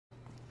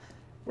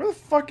Where the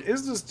fuck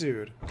is this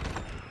dude?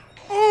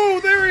 Oh,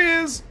 there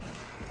he is!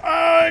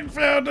 I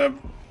found him!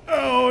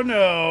 Oh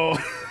no!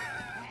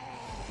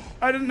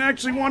 I didn't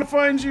actually want to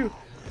find you!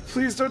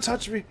 Please don't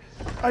touch me.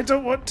 I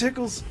don't want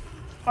tickles.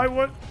 I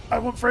want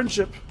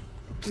friendship.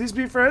 Please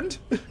be a friend?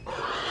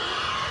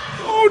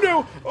 Oh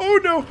no! Oh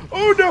no!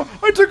 Oh no!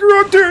 I took a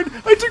wrong turn!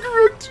 I took a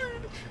wrong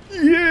turn!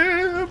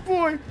 Yeah,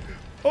 boy!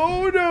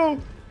 Oh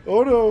no!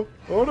 Oh no!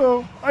 Oh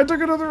no! I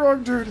took another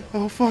wrong turn!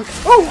 Oh fuck!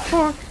 Oh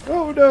fuck!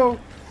 Oh no!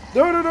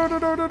 No no no no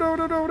no no no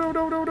no no no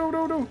no no no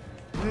no no!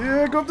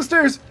 Yeah, go up the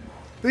stairs!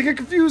 They get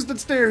confused at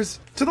stairs!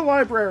 To the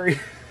library!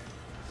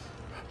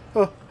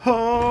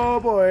 Oh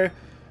boy!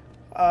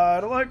 I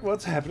don't like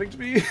what's happening to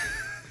me.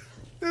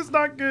 It's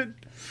not good.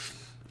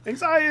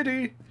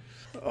 Anxiety!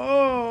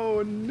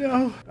 Oh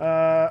no!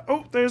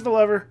 Oh, there's the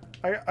lever.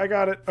 I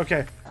got it.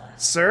 Okay.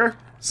 Sir?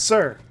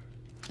 Sir.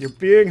 You're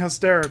being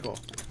hysterical.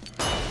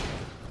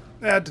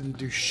 That didn't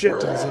do shit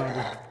to the zombie.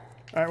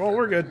 Alright, well,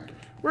 we're good.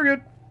 We're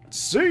good.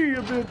 See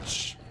ya,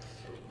 bitch.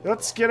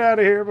 Let's get out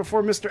of here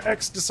before Mr.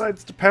 X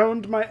decides to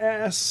pound my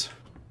ass.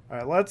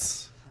 Alright,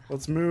 let's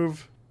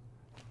move.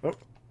 Oh,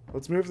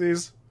 let's move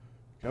these.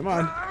 Come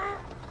on.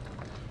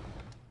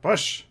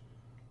 Push.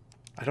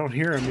 I don't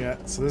hear him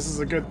yet, so this is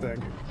a good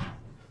thing.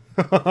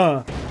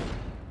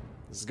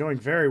 This is going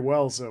very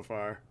well so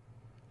far.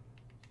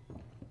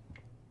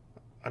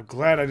 I'm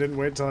glad I didn't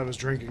wait till I was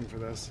drinking for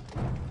this.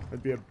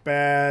 That'd be a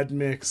bad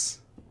mix.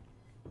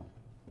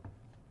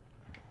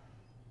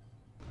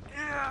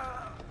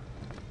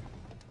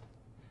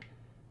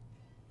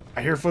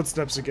 I hear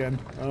footsteps again.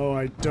 Oh,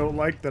 I don't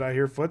like that I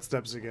hear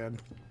footsteps again.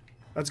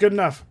 That's good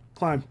enough.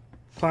 Climb.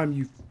 Climb,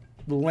 you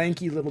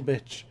lanky little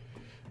bitch.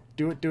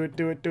 Do it, do it,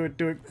 do it, do it,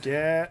 do it.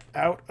 Get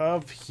out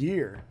of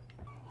here.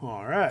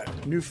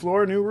 Alright. New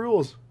floor, new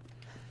rules.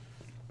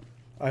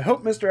 I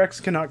hope Mr. X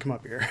cannot come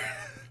up here.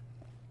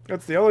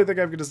 That's the only thing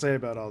I'm going to say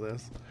about all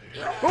this.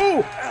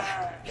 Oh!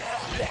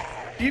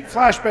 Eat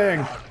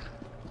flashbang!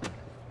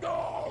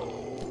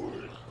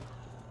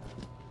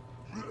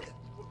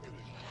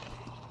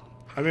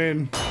 I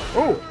mean,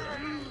 oh!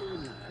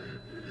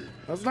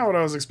 That's not what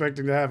I was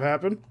expecting to have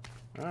happen.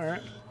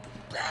 Alright.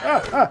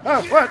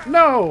 What?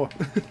 No!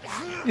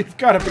 You've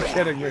got to be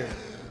kidding me.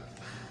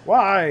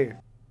 Why?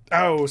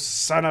 Oh,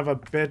 son of a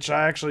bitch.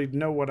 I actually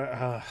know what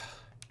I...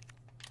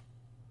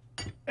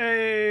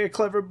 Hey,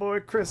 clever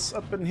boy Chris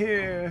up in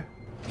here.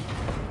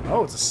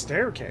 Oh, it's a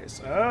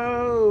staircase.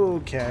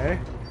 Okay.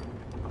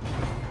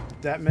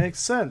 That makes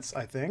sense,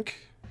 I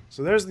think.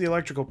 So there's the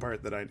electrical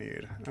part that I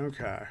need.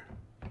 Okay.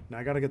 Now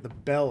I gotta get the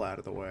bell out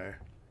of the way.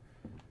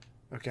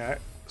 Okay,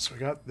 so we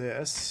got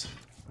this.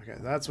 Okay,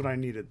 that's what I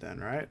needed then,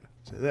 right?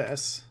 So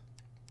this.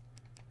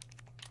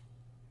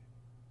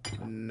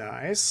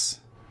 Nice.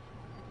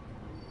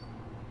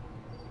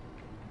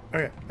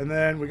 Okay, and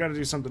then we gotta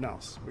do something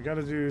else. We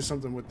gotta do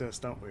something with this,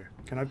 don't we?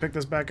 Can I pick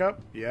this back up?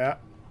 Yeah.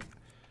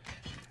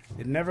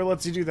 It never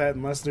lets you do that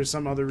unless there's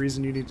some other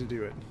reason you need to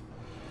do it.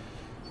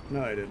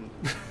 No, I didn't.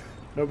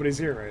 Nobody's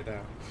here right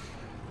now.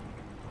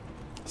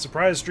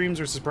 Surprise streams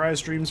are surprise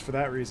streams for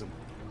that reason.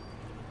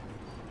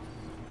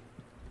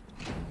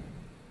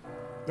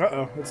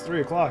 Uh-oh, it's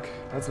 3 o'clock.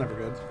 That's never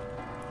good.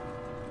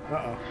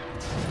 Uh-oh.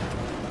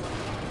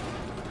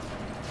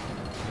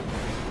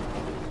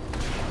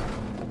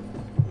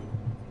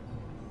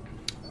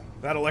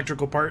 That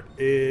electrical part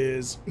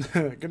is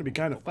gonna be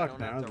kind of fucked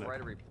now, isn't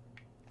it?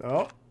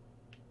 Oh.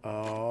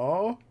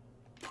 Oh.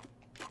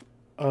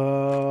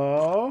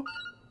 Oh.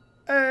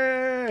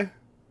 Hey!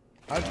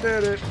 I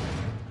did it.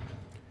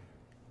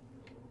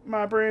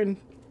 My brain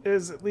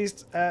is at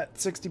least at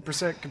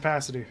 60%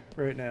 capacity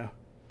right now.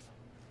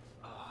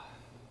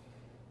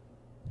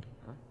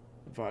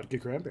 Vodka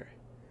cranberry.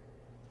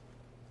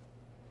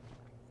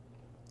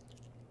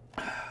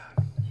 That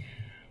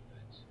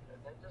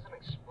doesn't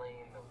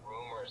explain the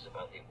rumors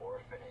about the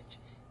orphanage.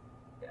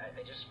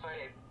 I just find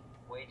it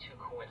way too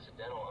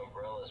coincidental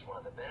Umbrella's one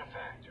of the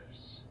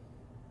benefactors.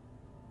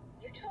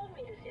 You told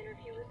me this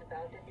interview was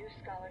about the new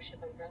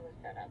scholarship Umbrella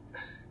set up.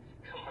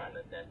 Come on,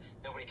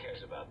 nobody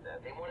cares about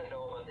that. They want to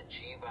know about the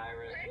G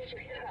virus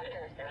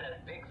and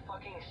that big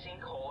fucking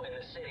sinkhole in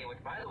the city,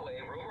 which, by the way,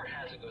 rumor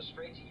has it goes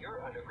straight to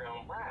your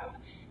underground lab.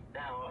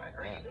 Now,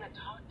 are you going to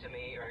talk to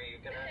me, or are you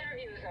going to... This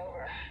interview is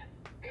over.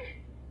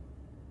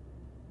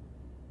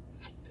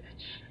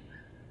 Bitch.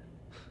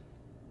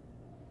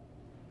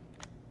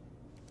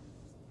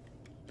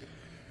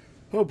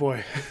 Oh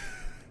boy.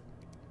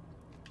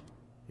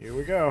 Here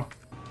we go.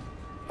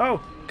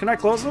 Oh, can I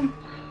close them?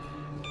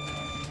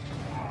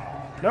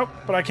 Nope,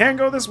 but I can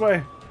go this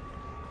way.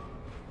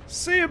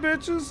 See ya,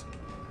 bitches.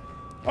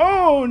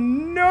 Oh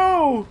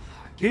no!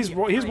 He's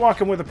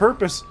walking with a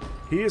purpose.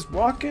 He is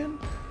walking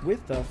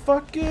with a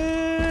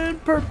fucking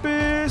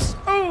purpose.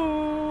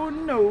 Oh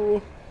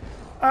no!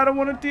 I don't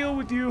want to deal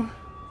with you.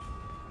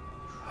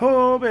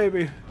 Oh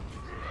baby.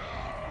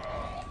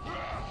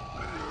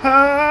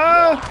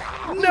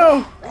 Ah!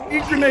 No!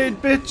 Eat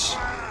grenade, bitch.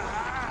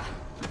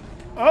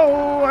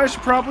 Oh, I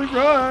should probably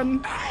run.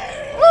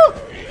 Woo!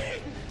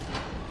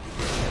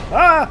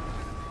 Ah!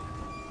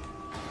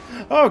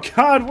 Oh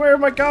God, where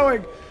am I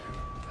going?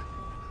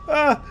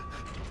 Oh,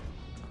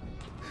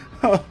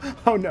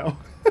 oh no.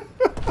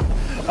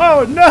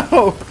 Oh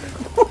no!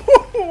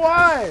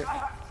 Why?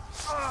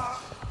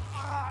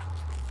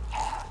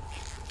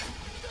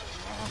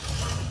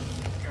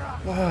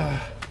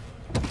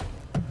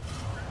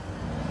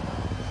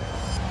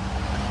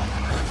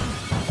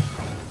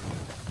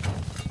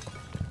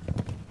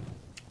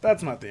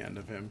 That's not the end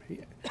of him.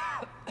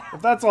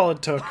 If that's all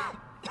it took.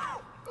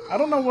 I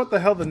don't know what the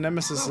hell the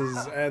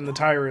nemesises and the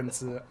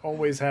tyrants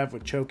always have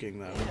with choking,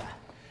 though.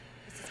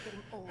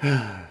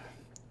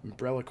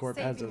 Umbrella Corp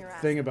has a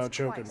thing about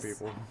choking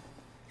people.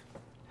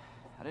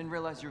 I didn't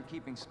realize you were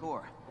keeping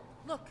score.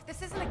 Look,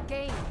 this isn't a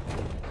game.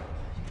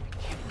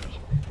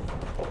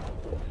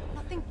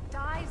 Nothing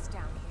dies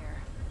down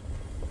here.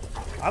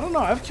 I don't know,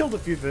 I've killed a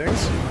few things.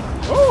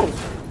 Oh!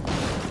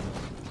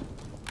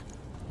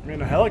 I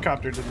mean, a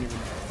helicopter didn't even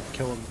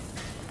kill him.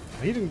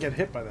 He didn't get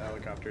hit by the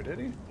helicopter, did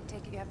he? I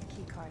take it you have the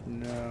key card.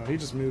 No, he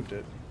just moved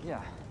it.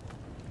 Yeah.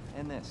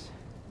 And this.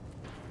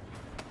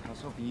 I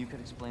was hoping you could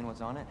explain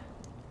what's on it.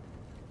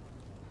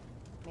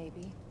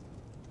 Maybe.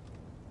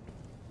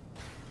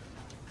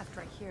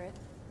 After I hear it.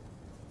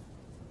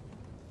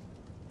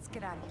 Let's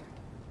get out of here.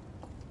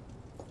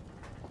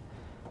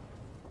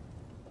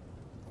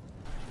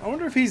 I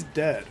wonder if he's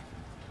dead.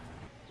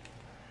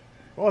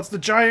 Oh, it's the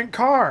giant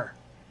car!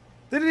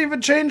 They didn't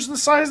even change the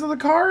size of the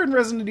car in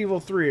Resident Evil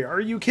 3. Are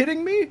you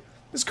kidding me?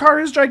 This car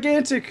is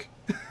gigantic.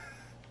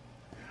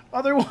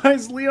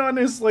 Otherwise, Leon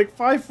is like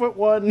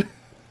 5'1".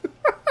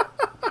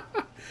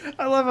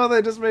 I love how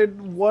they just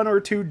made 1 or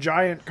 2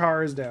 giant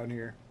cars down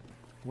here.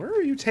 Where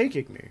are you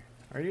taking me?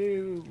 Are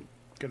you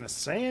gonna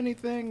say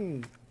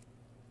anything?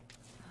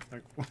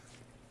 Like,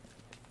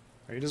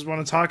 or you just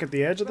want to talk at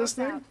the edge of this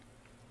thing?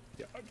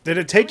 Did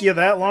it take you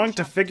that long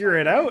to figure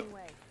it out?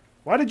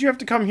 Why did you have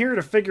to come here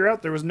to figure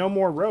out there was no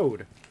more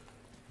road?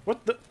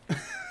 What the...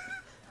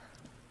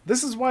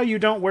 This is why you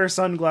don't wear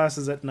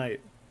sunglasses at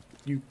night,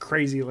 you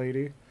crazy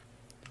lady.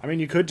 I mean,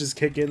 you could just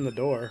kick in the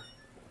door.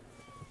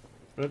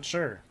 But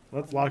sure,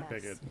 let's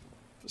lockpick it.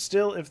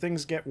 Still, if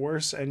things get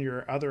worse and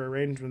your other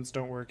arrangements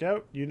don't work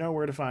out, you know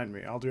where to find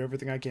me. I'll do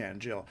everything I can,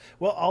 Jill.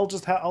 Well, I'll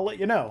let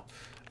you know.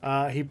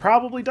 He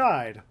probably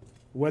died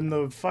when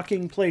the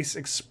fucking place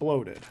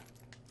exploded.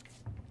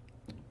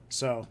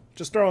 So,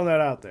 just throwing that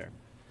out there.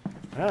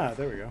 Ah,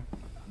 there we go.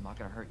 I'm not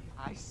gonna hurt you.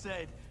 I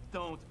said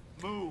don't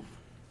move.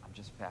 I'm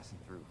just passing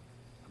through.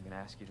 I'm gonna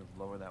ask you to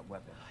lower that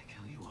weapon. I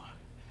kill you are.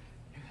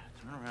 You're gonna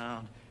turn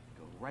around,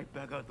 go right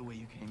back out the way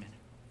you came in.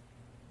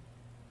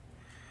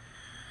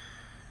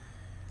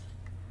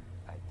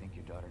 I think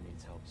your daughter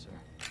needs help, sir.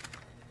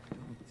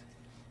 Don't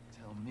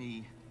tell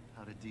me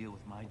how to deal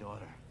with my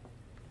daughter.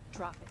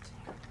 Drop it.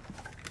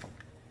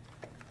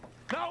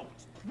 No!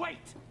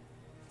 Wait!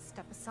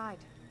 Step aside.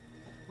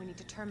 We need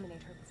to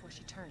terminate her before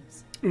she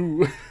turns.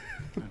 Ooh,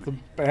 that's a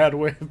bad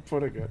way of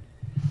putting it.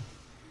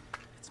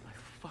 It's my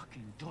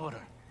fucking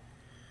daughter.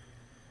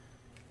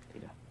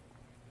 Ada.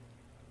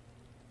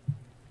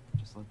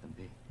 Just let them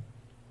be.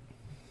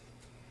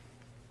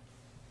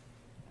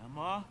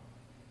 Emma?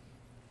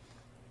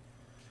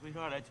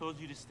 Sweetheart, I told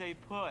you to stay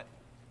put.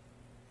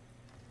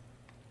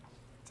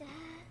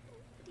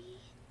 Daddy?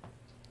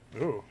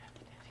 Ooh,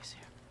 Daddy's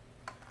here.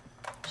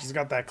 she's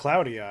got that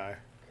cloudy eye.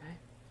 Okay?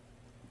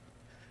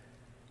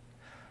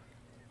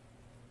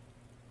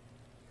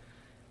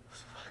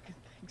 Those fucking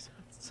things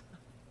outside.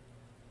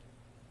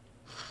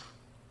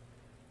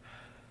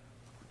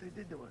 What they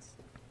did to us.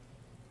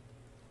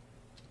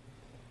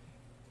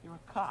 You're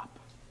a cop.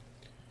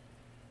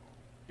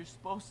 You're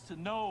supposed to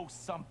know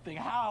something.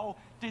 How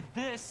did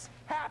this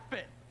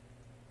happen?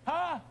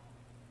 Huh?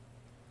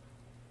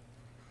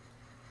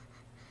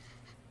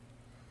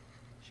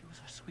 She was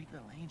our sweet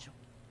little angel.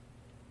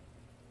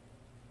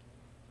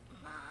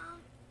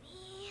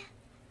 Mommy?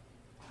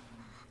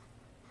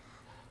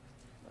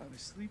 I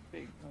was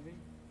sleeping, honey.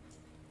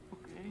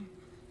 Okay?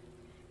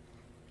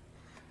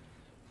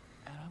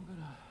 And I'm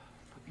gonna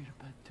put you to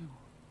bed too,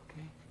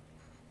 okay?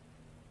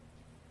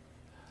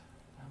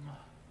 Emma.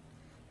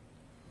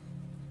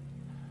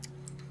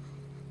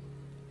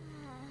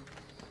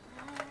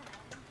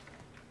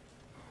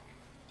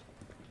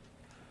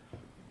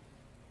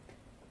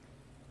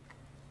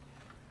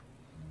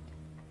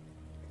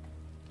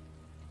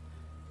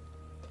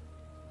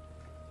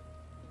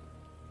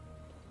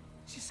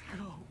 Just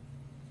go.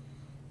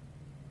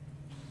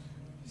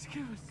 Just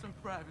give us some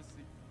privacy.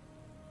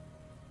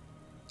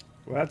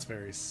 Well, that's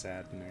very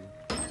saddening.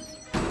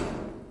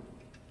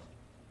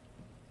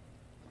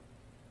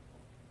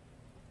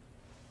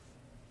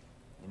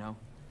 You know,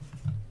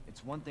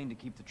 it's one thing to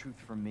keep the truth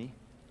from me,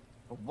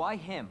 but why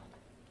him?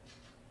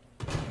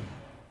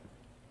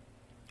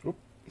 Oop.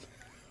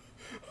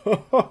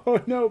 Oh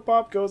no,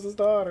 Pop goes his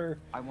daughter.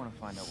 I want to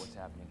find out what's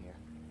happening here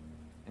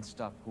and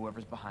stop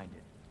whoever's behind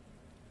it.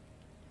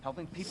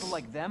 Helping people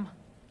like them?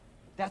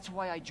 That's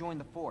why I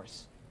joined the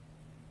force.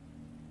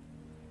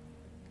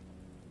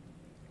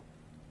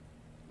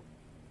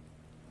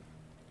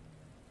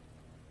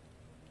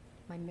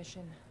 My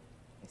mission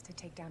is to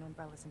take down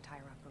Umbrella's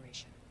entire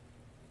operation.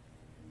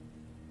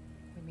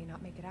 We may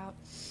not make it out.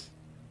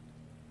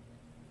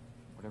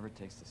 Whatever it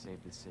takes to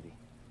save this city.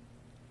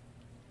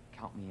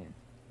 Count me in.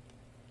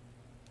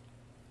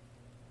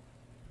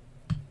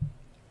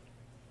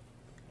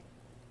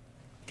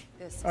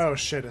 This is Oh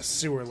shit, a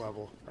sewer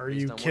level. Are Based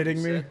you on what kidding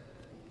you me? said?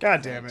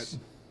 God damn it. Thanks.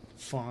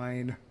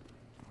 Fine.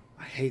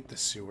 I hate the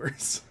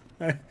sewers.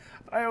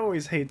 I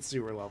always hate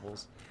sewer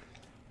levels.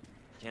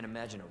 Can't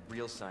imagine a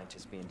real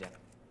scientist being down.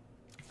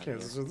 Okay,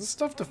 so there's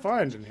stuff to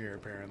find in here,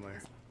 apparently.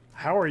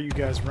 How are you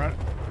guys running?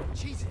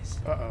 Jesus!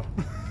 Uh-oh.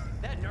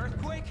 That an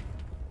earthquake?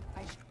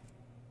 I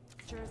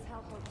sure as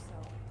hell hope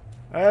so.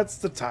 That's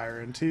the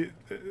tyrant.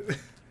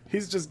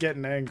 He's just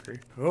getting angry.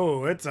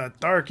 Oh, it's a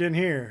dark in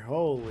here.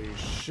 Holy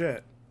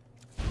shit.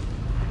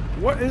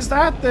 What is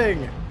that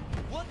thing?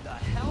 What the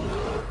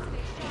hell?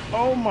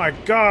 Oh my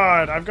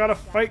god, I've got to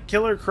fight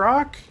Killer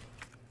Croc?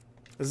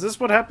 Is this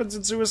what happens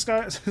in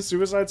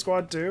Suicide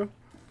Squad 2?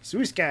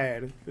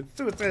 Suicide. It's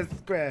Suicide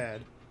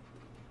Squad.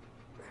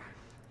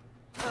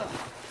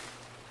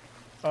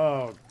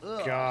 Oh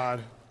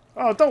god.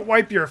 Oh, don't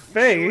wipe your Sure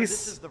face.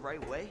 this is the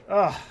right way?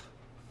 Ugh.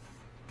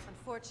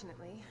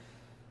 Unfortunately,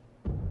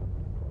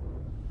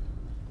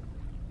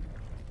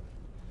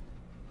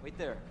 Wait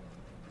there.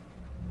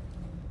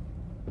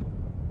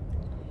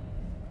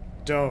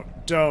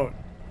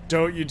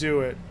 Don't you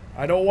do it.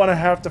 I don't want to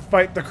have to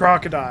fight the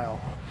crocodile.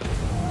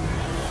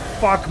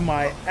 Fuck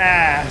my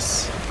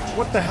ass.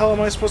 What the hell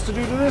am I supposed to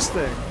do to this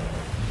thing?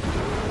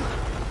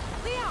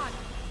 Leon,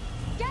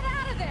 get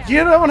out of there!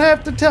 You don't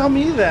have to tell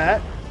me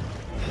that.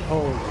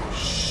 Holy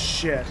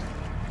shit.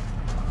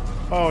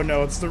 Oh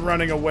no, it's the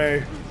running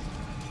away.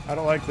 I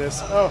don't like this.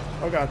 Oh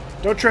god.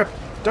 Don't trip.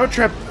 Don't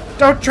trip.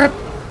 Don't trip.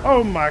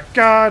 Oh my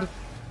god.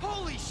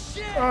 Holy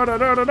shit! Oh no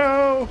no no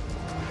no.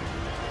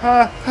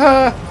 Ha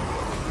ha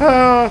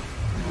ha.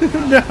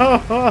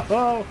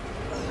 No.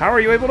 How are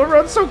you able to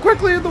run so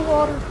quickly in the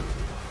water?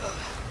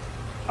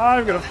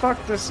 I'm gonna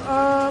fuck this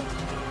up.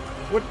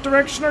 What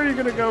direction are you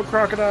gonna go,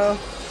 crocodile?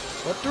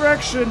 What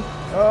direction?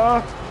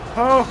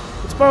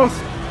 Oh, it's both.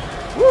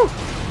 Woo!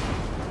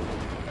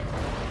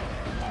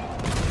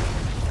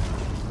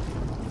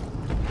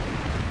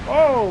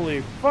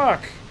 Holy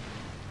fuck.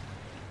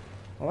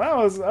 Well, that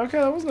was okay.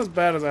 That wasn't as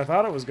bad as I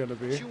thought it was gonna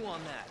be. Chew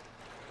on that,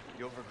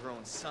 you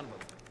overgrown son of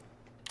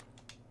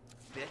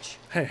a bitch.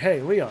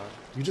 Hey, Leon,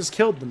 you just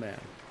killed the man.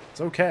 It's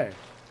okay.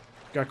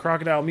 Got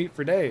crocodile meat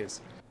for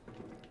days.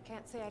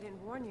 Can't say I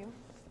didn't warn you.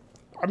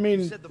 I mean,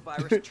 You said the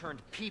virus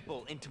turned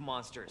people into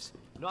monsters,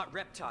 not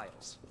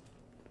reptiles.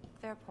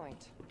 Fair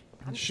point.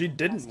 I'm She just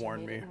didn't impressed you warn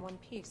made me. it in one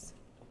piece.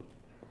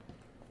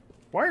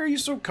 why are you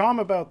so calm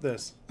about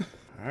this?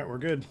 All right, we're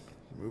good.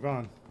 Move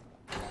on.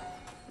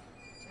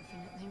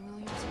 Definitely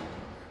Williams.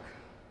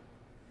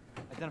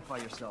 Identify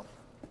yourself.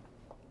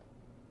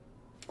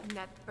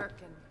 Annette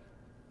Birkin.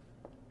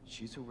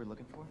 She's who we're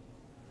looking for?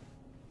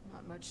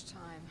 Not much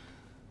time.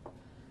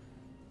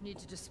 Need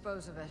to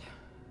dispose of it.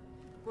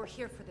 We're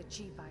here for the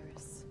G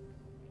virus.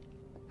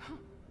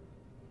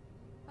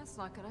 That's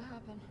not gonna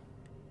happen.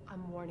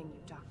 I'm warning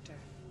you, Doctor.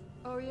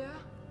 Oh yeah?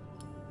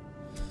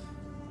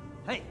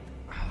 Hey!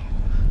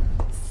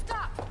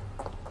 Stop!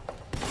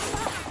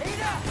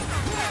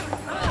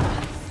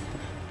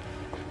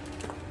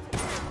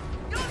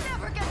 You'll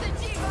never get the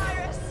G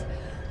virus!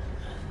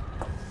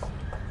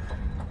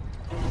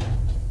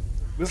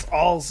 This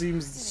all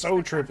seems so Expect that from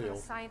a trivial.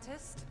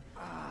 Scientist.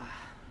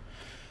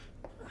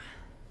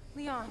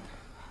 Leon,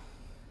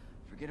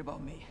 Forget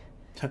about me.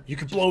 You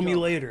could blow me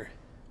later.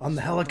 On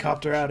the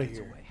helicopter out of It's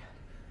here.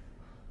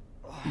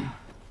 away.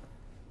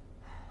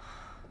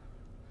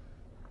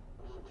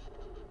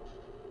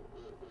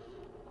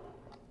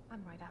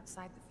 I'm right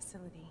outside the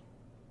facility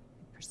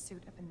in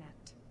pursuit of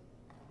Annette.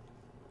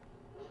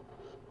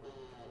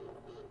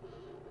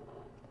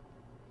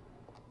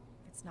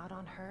 If it's not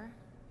on her,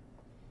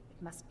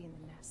 it must be in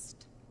the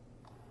nest.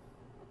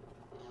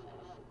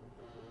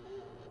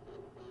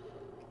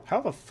 How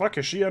the fuck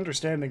is she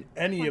understanding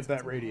any Once of that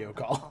it's in radio hand,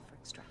 call? for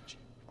extraction.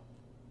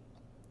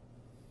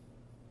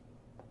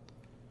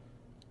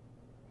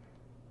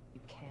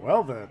 You can't.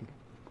 Well then.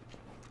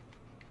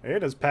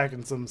 Ada's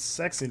packing some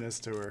sexiness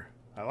to her.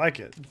 I like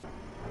it.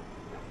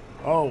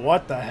 Oh,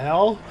 what the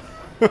hell?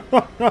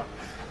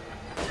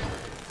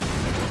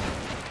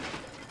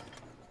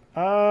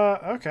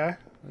 Okay.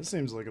 This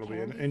seems like it'll be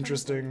an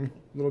interesting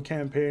little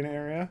campaign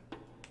area.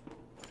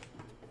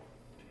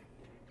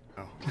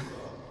 Oh.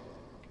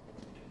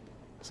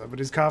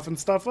 Somebody's coughing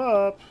stuff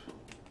up.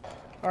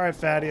 Alright,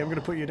 fatty, I'm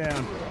gonna put you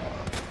down.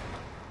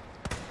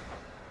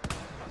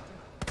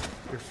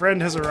 Your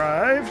friend has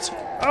arrived.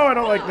 Oh, I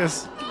don't like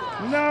this.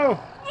 No!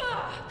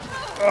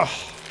 Ugh.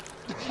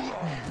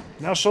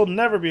 Now she'll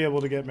never be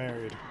able to get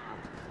married.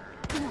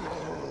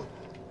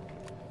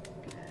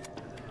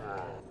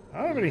 I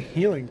don't have any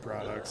healing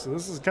products, so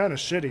this is kind of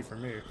shitty for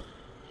me.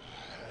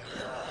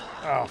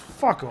 Oh,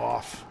 fuck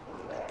off.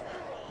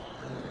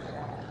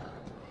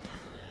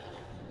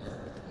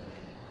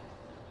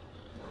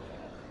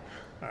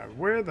 Alright,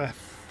 where the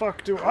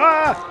fuck do...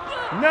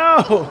 Ah!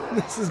 No!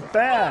 This is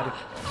bad.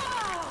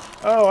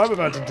 Oh, I'm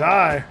about to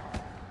die.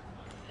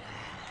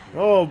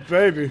 Oh,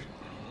 baby. Do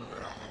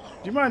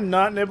you mind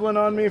not nibbling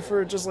on me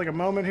for just like a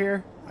moment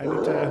here?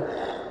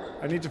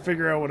 I need to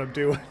figure out what I'm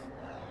doing.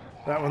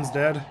 That one's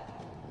dead.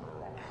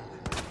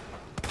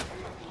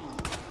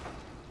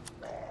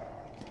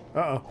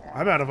 Uh-oh.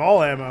 I'm out of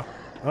all ammo.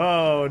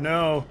 Oh,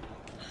 no.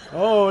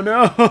 Oh,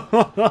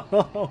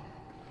 no.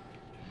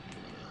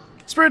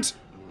 Sprint!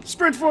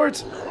 Sprint for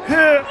it!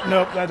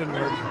 Nope, that didn't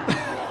work.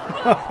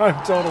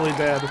 I'm totally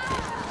dead.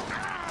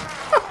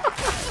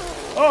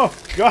 Oh,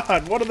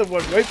 God. What are the...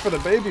 Wait for the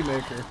baby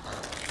maker.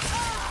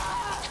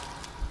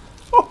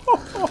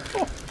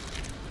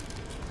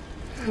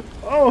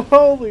 Oh,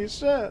 holy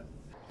shit.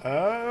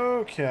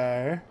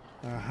 Okay.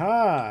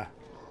 Aha.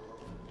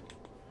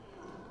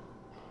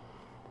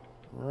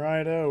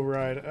 Righto,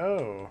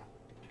 righto.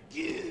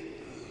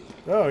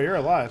 Oh, you're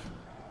alive.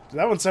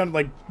 That one sounded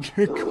like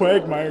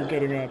Quagmire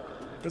getting up.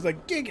 It was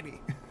like, giggity.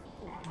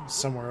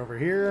 Somewhere over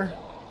here.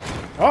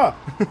 Oh!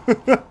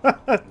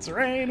 It's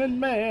raining,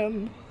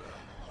 man.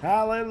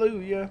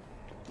 Hallelujah.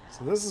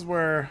 So this is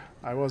where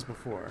I was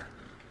before.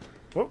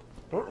 Oh,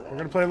 we're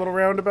gonna play a little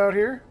roundabout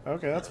here?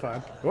 Okay, that's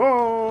fine.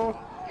 Oh!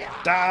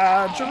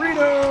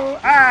 Dodgerito!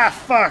 Ah,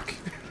 fuck!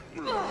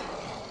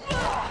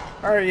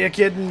 Are you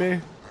kidding me?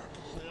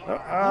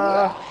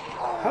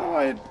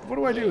 What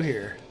do I do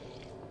here?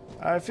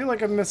 I feel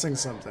like I'm missing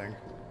something.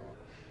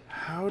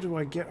 How do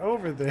I get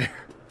over there?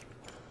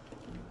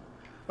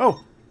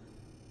 Oh!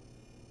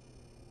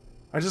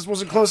 I just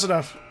wasn't close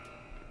enough.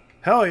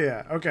 Hell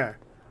yeah, okay.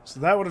 So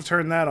that would have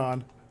turned that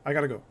on. I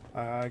gotta go.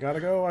 I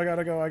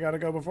gotta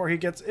go before he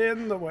gets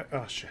in the way.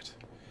 Oh, shit.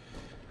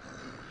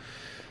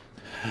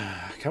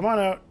 Come on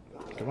out.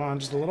 Come on,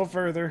 just a little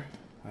further.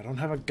 I don't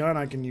have a gun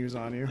I can use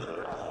on you.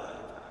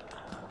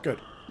 Good.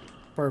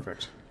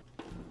 Perfect.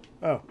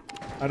 Oh,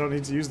 I don't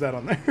need to use that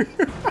on there.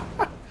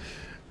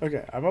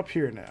 Okay, I'm up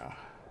here now.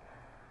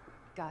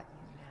 Got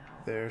you now.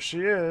 There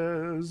she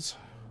is.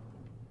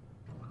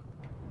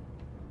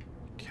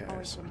 Okay,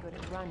 Always so... been good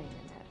at running,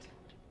 Annette.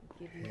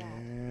 Give you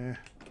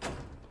that.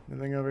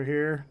 Anything over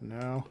here?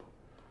 No.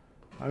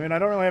 I mean, I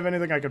don't really have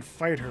anything I could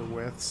fight her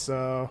with,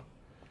 so...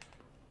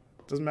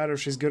 It doesn't matter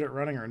if she's good at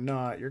running or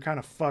not. You're kind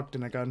of fucked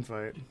in a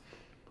gunfight.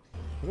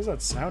 What is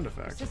that sound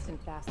effect?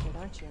 Persistent bastard,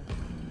 aren't you?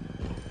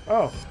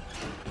 Oh.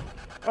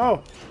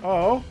 Oh.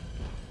 Oh.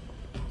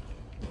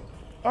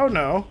 Oh,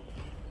 no.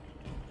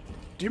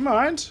 Do you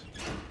mind?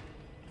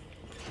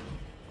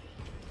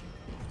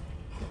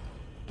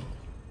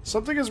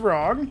 Something is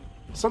wrong.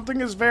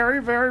 Something is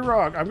very, very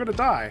wrong. I'm gonna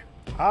die.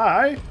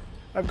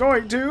 I'm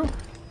going to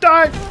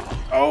die!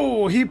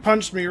 Oh, he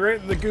punched me right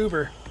in the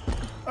goober.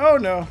 Oh,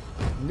 no.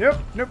 Nope,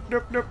 nope,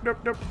 nope, nope, nope,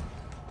 nope.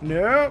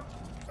 Nope.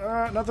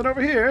 Nothing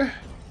over here.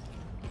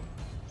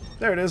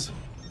 There it is.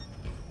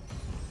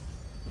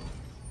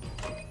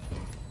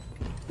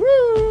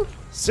 Woo!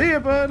 See ya,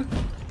 bud!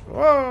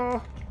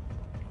 Whoa!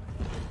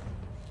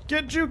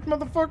 Get juked,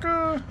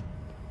 motherfucker!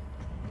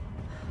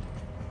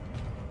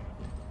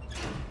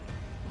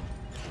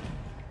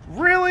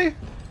 Really?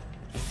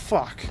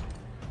 Fuck.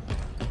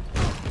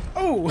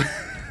 Oh!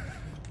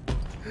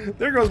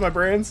 There goes my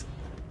brains.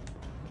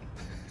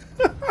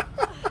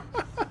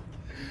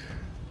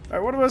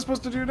 Alright, what am I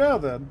supposed to do now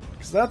then?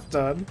 Because that's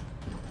done.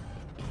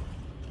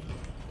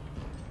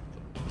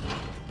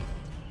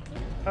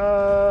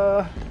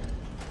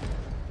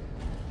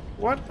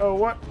 What? Oh,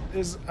 what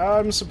is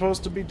I'm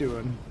supposed to be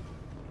doing?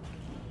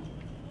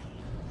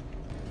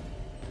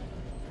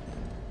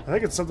 I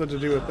think it's something to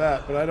do with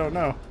that, but I don't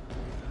know.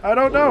 I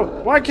don't know!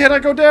 Why can't I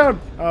go down?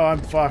 Oh,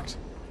 I'm fucked.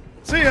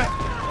 See ya!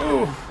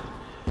 Ooh.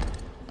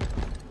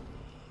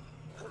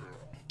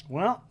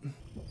 Well.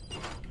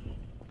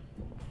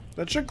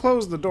 That should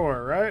close the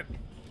door, right?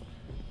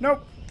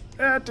 Nope.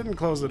 It didn't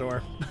close the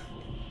door.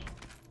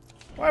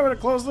 Why would it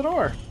close the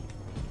door?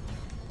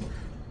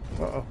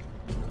 Uh-oh.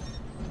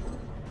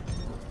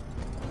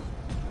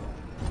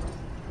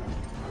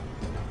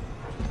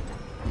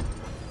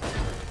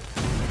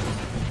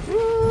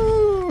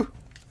 Woo!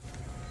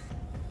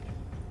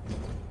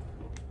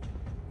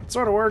 It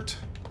sort of worked.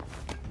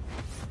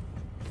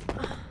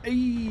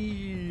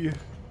 Ayy.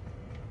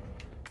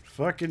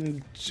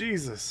 Fucking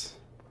Jesus.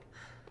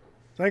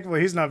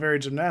 Thankfully, he's not very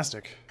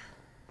gymnastic.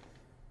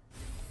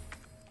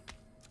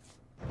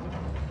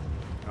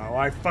 Oh,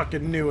 I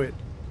fucking knew it.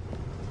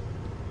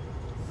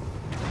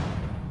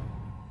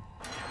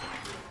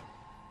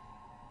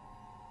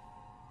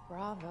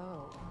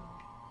 Bravo.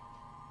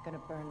 Gonna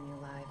burn me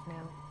alive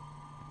now.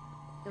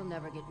 You'll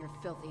never get your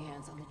filthy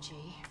hands on the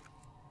G.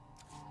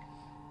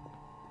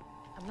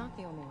 I'm not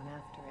the only one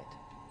after it.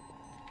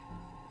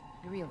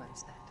 You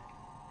realize that?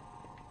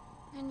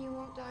 And you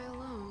won't die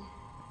alone.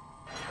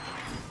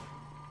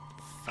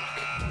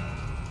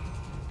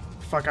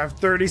 Fuck, I have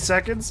 30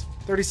 seconds?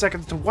 30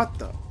 seconds to what,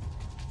 though?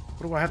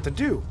 What do I have to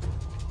do?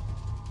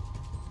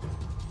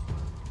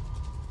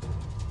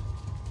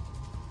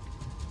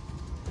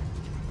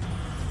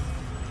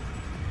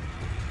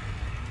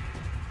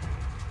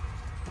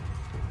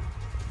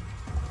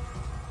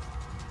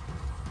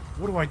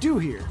 do I do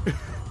here?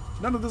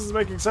 None of this is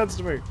making sense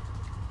to me.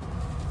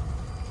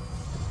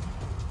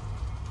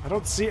 I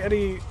don't see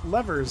any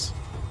levers.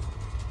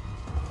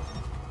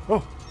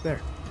 Oh,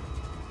 there.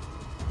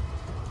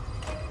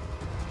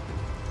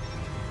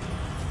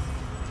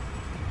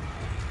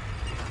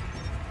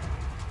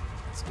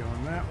 It's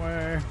going that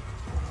way.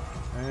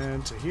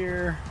 And to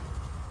here.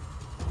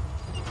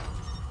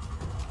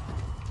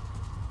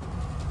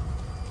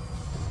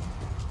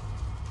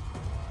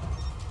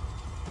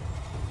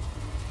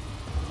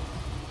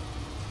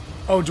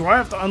 Oh, do I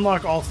have to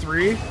unlock all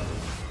three?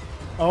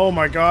 Oh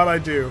my god, I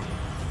do.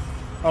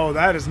 Oh,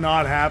 that is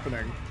not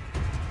happening.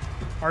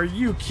 Are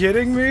you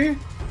kidding me?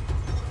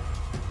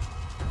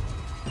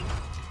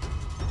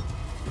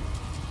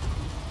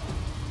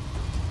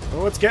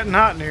 Oh, it's getting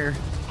hot in here.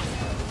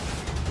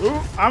 Ooh,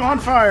 I'm on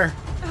fire.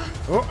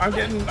 Oh, I'm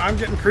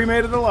getting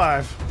cremated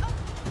alive.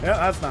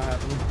 Yeah, that's not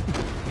happening.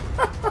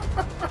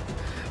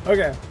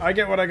 Okay, I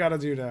get what I gotta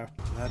do now.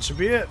 That should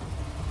be it.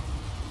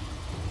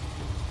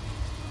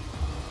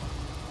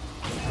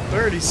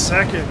 30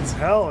 seconds,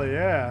 hell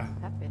yeah.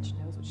 That bitch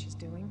knows what she's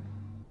doing.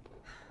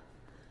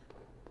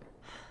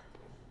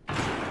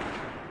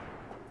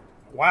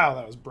 Wow,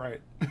 that was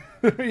bright.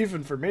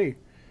 Even for me.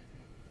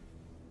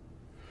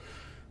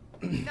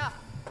 Enough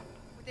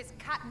with this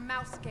cat and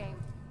mouse game.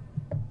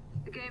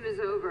 The game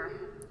is over.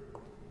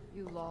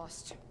 You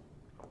lost.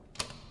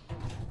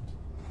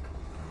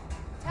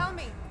 Tell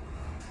me,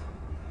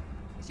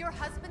 is your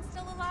husband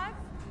still alive?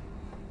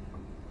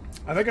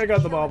 I think I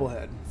got the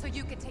bobblehead. So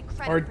you could take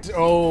Or, credit.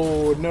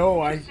 oh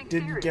no, I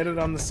didn't get it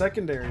on the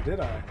secondary,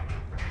 did I?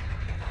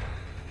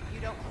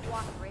 You don't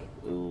cooperate.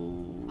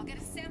 I'll get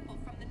a sample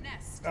from the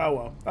nest. Oh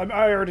well,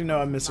 I already know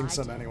I'm missing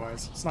some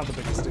anyways. It's not the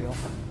biggest deal.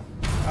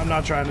 I'm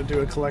not trying to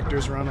do a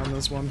collector's run on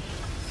this one.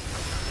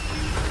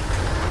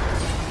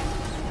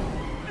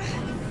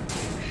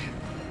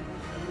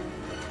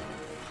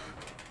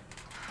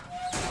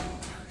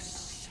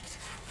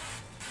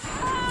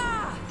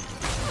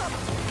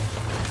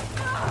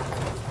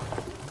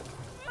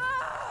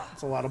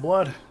 That's a lot of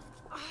blood.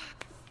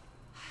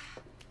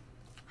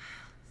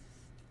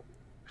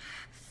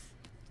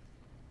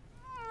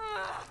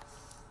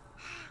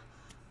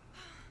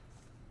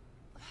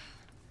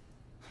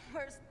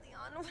 Where's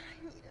Leon when I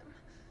need him?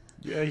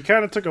 Yeah, he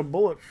kind of took a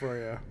bullet for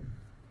you.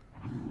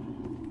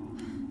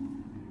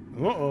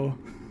 Uh-oh.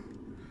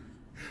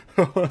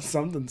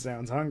 Something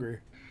sounds hungry.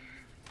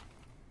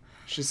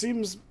 She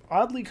seems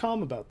oddly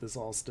calm about this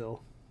all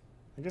still.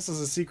 I guess as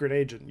a secret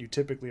agent, you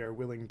typically are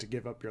willing to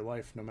give up your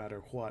life no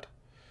matter what.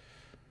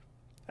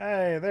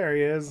 Hey, there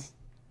he is.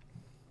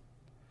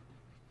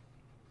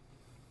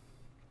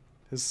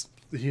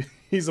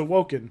 He's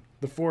awoken.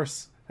 The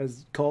Force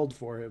has called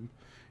for him.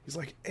 He's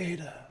like,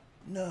 Ada,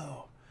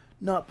 no,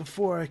 not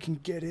before I can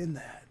get in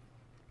that.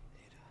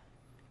 Ada.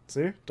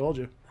 See? Told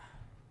you.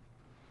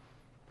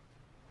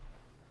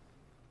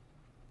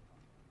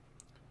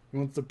 He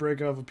wants to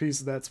break off a piece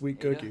of that sweet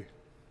cookie.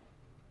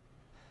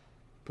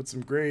 Put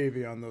some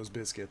gravy on those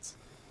biscuits.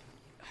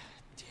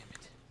 Damn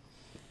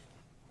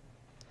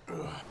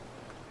it.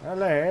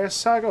 Allez,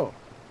 Sago.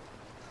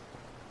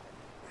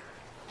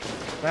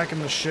 Back in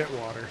the shit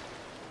water.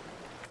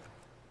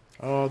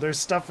 Oh, there's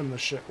stuff in the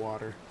shit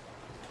water.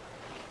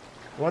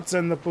 What's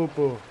in the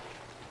poo-poo?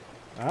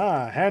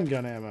 Ah,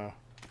 handgun ammo.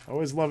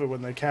 Always love it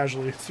when they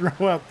casually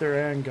throw out their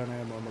handgun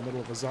ammo in the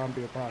middle of a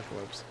zombie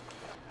apocalypse.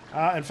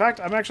 In fact,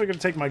 I'm actually going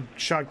to take my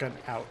shotgun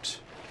out.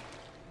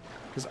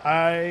 Because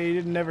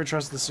I never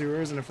trust the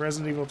sewers, and if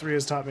Resident Evil 3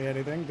 has taught me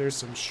anything, there's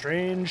some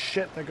strange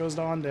shit that goes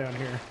on down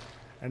here.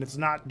 And it's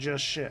not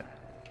just shit.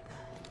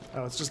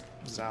 Oh, it's just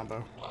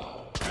Zombo.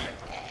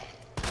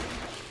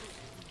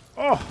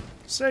 Oh,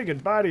 say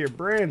goodbye to your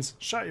brains.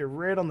 Shot you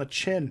right on the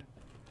chin.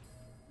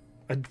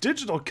 A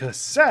digital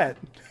cassette?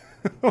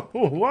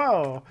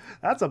 Whoa,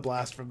 that's a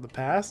blast from the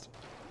past.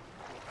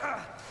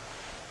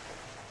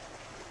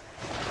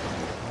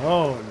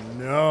 Oh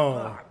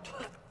no.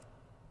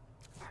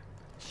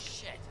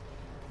 Shit.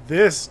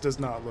 This does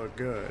not look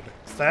good.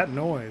 It's that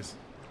noise.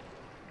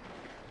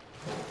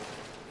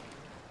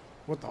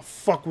 What the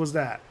fuck was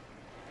that?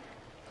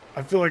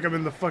 I feel like I'm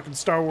in the fucking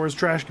Star Wars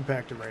trash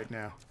compactor right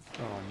now.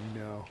 Oh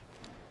no.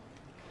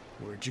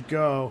 Where'd you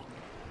go?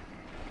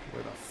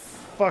 Where the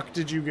fuck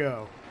did you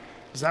go?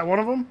 Is that one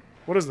of them?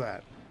 What is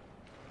that?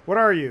 What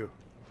are you?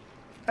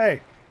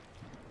 Hey.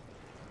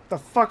 The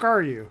fuck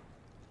are you?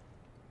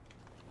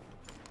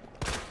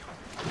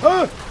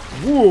 Ah!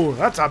 Whoa,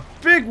 that's a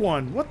big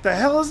one! What the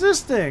hell is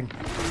this thing?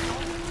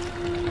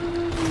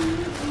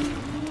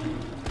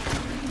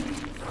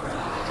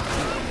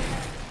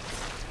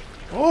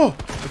 Oh,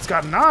 it's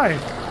got an eye.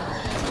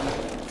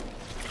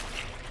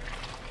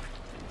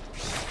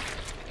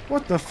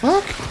 What the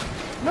fuck?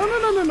 No, no,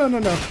 no, no, no, no,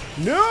 no.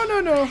 No, no,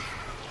 no.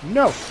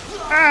 No.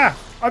 Ah!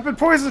 I've been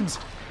poisoned!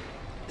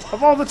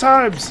 Of all the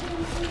times!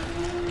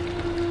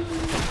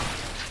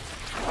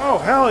 Oh,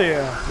 hell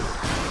yeah.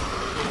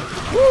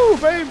 Woo,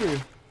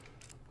 baby!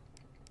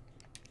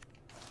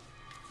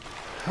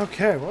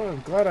 Okay, well,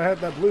 I'm glad I had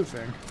that blue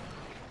thing.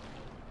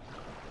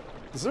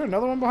 Is there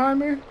another one behind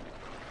me?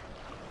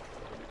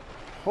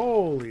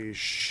 Holy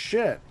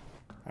shit.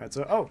 Alright,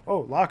 so... Oh,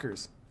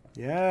 lockers.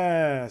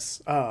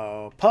 Yes.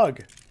 Oh,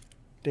 pug.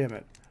 Damn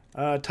it.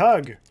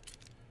 Tug.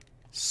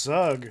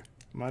 Sug.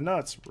 My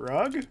nuts.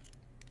 Rug?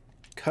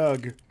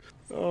 Cug.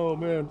 Oh,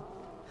 man.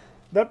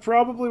 That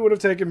probably would have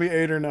taken me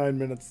 8 or 9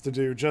 minutes to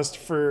do just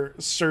for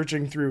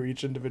searching through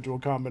each individual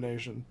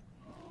combination.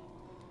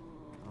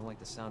 I don't like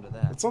the sound of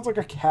that. It sounds like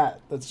a cat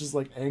that's just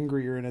like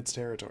angrier in its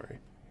territory.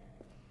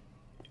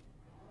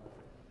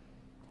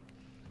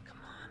 Come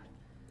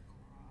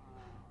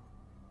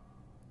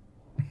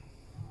on.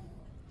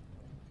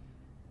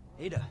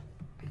 Ada.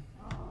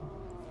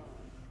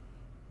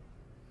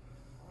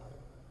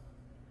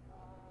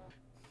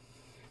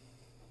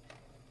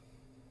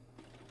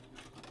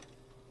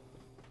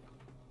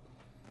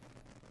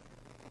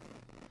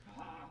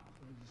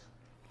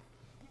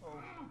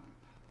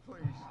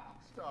 Please,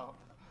 stop.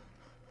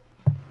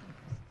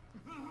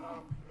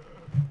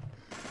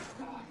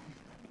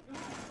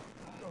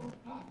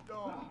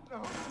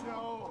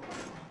 No.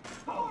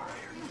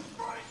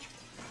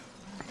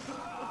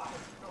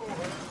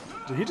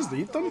 Did he just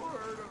eat them?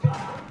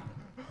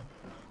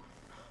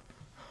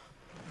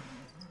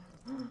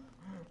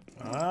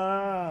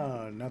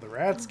 Ah, now the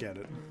rats get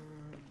it.